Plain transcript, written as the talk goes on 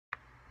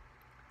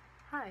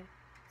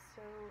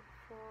So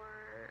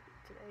for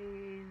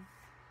today's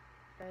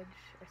Vedj,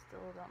 I still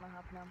don't know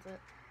how to pronounce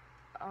it.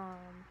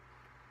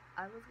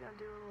 I was gonna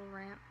do a little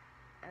rant,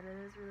 and it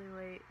is really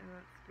late, and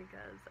it's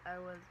because I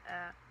was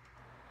at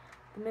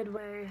the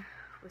Midway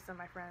with some of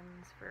my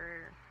friends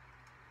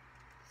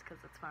just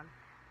because it's fun.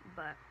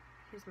 But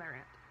here's my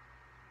rant.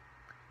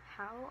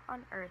 How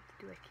on earth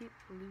do I keep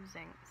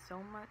losing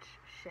so much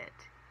shit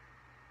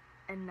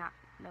and not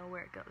know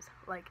where it goes?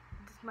 Like,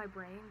 does my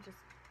brain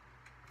just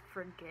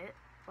forget,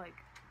 like,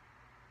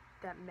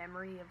 that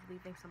memory of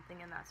leaving something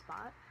in that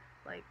spot?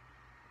 Like,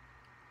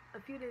 a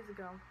few days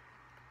ago,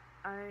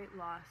 I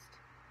lost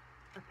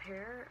a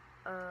pair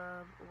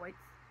of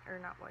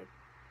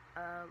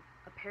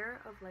a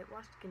pair of light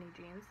wash skinny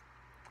jeans,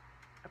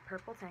 a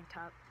purple tank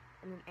top,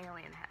 and an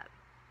alien hat.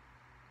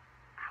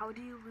 How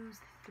do you lose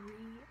 3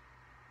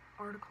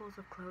 articles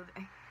of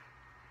clothing?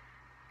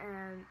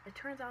 And it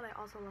turns out I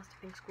also lost a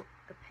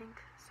pink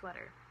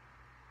sweater,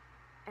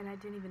 and I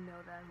didn't even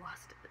know that I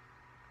lost it.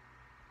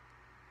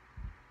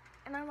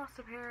 And I lost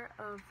a pair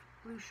of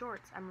blue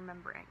shorts, I'm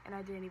remembering, and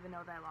I didn't even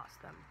know that I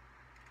lost them.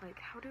 Like,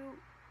 how do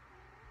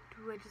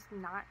I just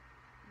not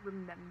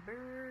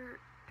remember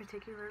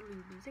particularly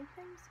losing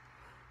things?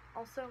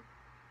 Also,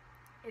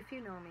 if you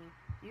know me,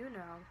 you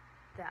know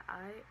that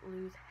I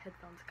lose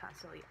headphones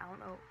constantly. I don't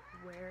know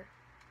where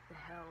the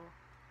hell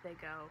they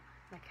go.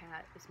 My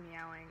cat is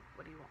meowing.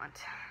 What do you want?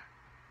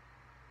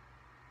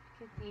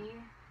 Kitty,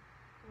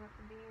 you want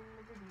to be in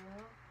the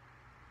video?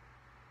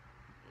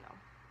 No.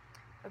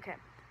 Okay,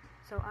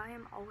 so I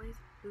am always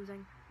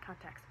losing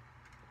contacts.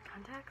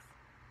 Contacts?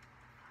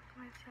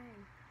 What am I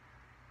saying?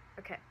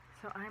 Okay,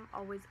 so I'm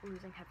always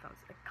losing headphones,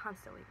 like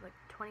constantly, like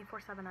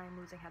 24/7 I am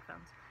losing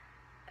headphones.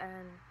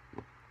 And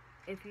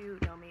if you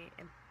know me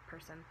in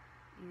person,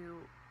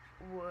 you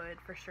would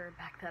for sure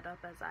back that up,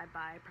 as I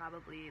buy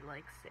probably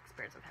like 6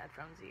 pairs of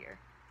headphones a year.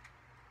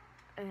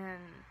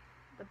 And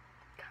the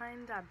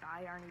kind I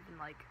buy aren't even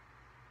like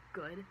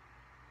good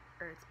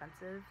or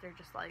expensive. They're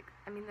just like,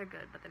 I mean, they're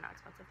good, but they're not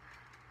expensive.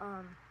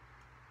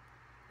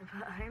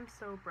 But I'm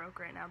so broke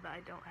right now that I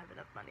don't have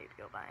enough money to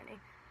go buy any.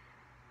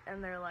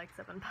 And they're like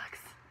 $7.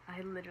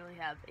 I literally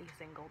have a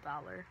single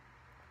dollar.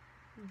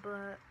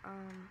 But,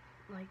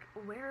 like,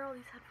 where are all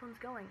these headphones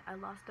going? I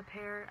lost a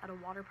pair at a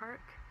water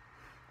park,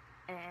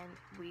 and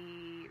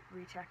we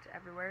rechecked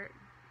everywhere.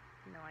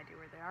 No idea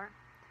where they are.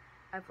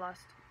 I've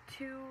lost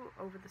 2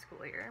 over the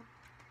school year.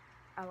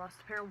 I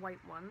lost a pair of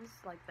white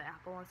ones, like the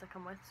Apple ones that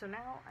come with. So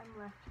now I'm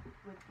left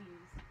with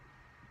these,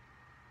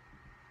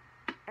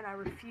 and I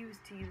refuse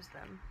to use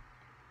them.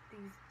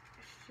 These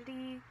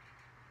shitty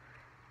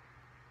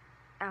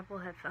Apple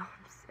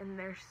headphones, and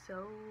they're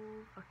so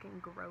fucking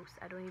gross.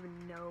 I don't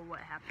even know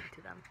what happened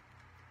to them.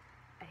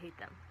 I hate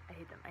them. I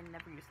hate them. I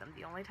never use them.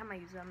 The only time I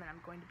use them, and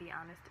I'm going to be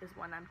honest, is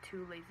when I'm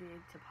too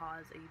lazy to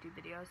pause a YouTube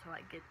video, so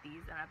I get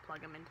these and I plug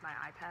them into my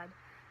iPad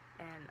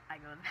and I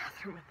go to the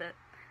bathroom with it,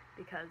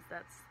 because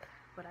that's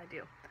what I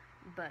do.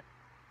 But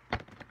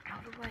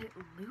how do I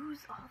lose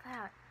all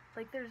that?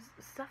 Like, there's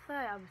stuff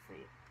that I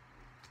obviously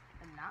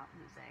am not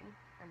losing,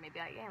 or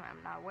maybe I am,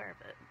 I'm not aware of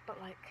it, but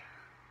like,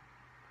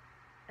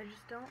 I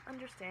just don't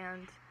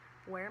understand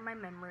where my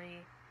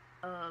memory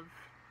of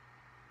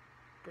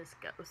this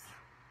goes.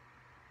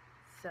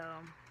 So,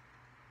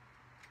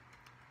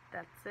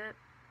 that's it.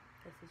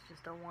 This is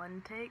just a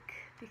one take,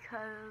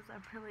 because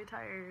I'm really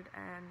tired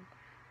and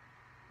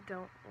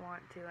don't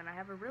want to. And I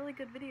have a really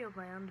good video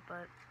planned,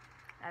 but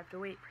I have to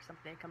wait for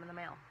something to come in the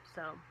mail.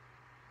 So,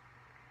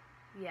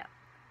 yeah.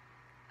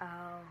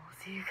 I'll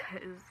see you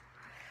guys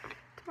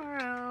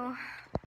tomorrow.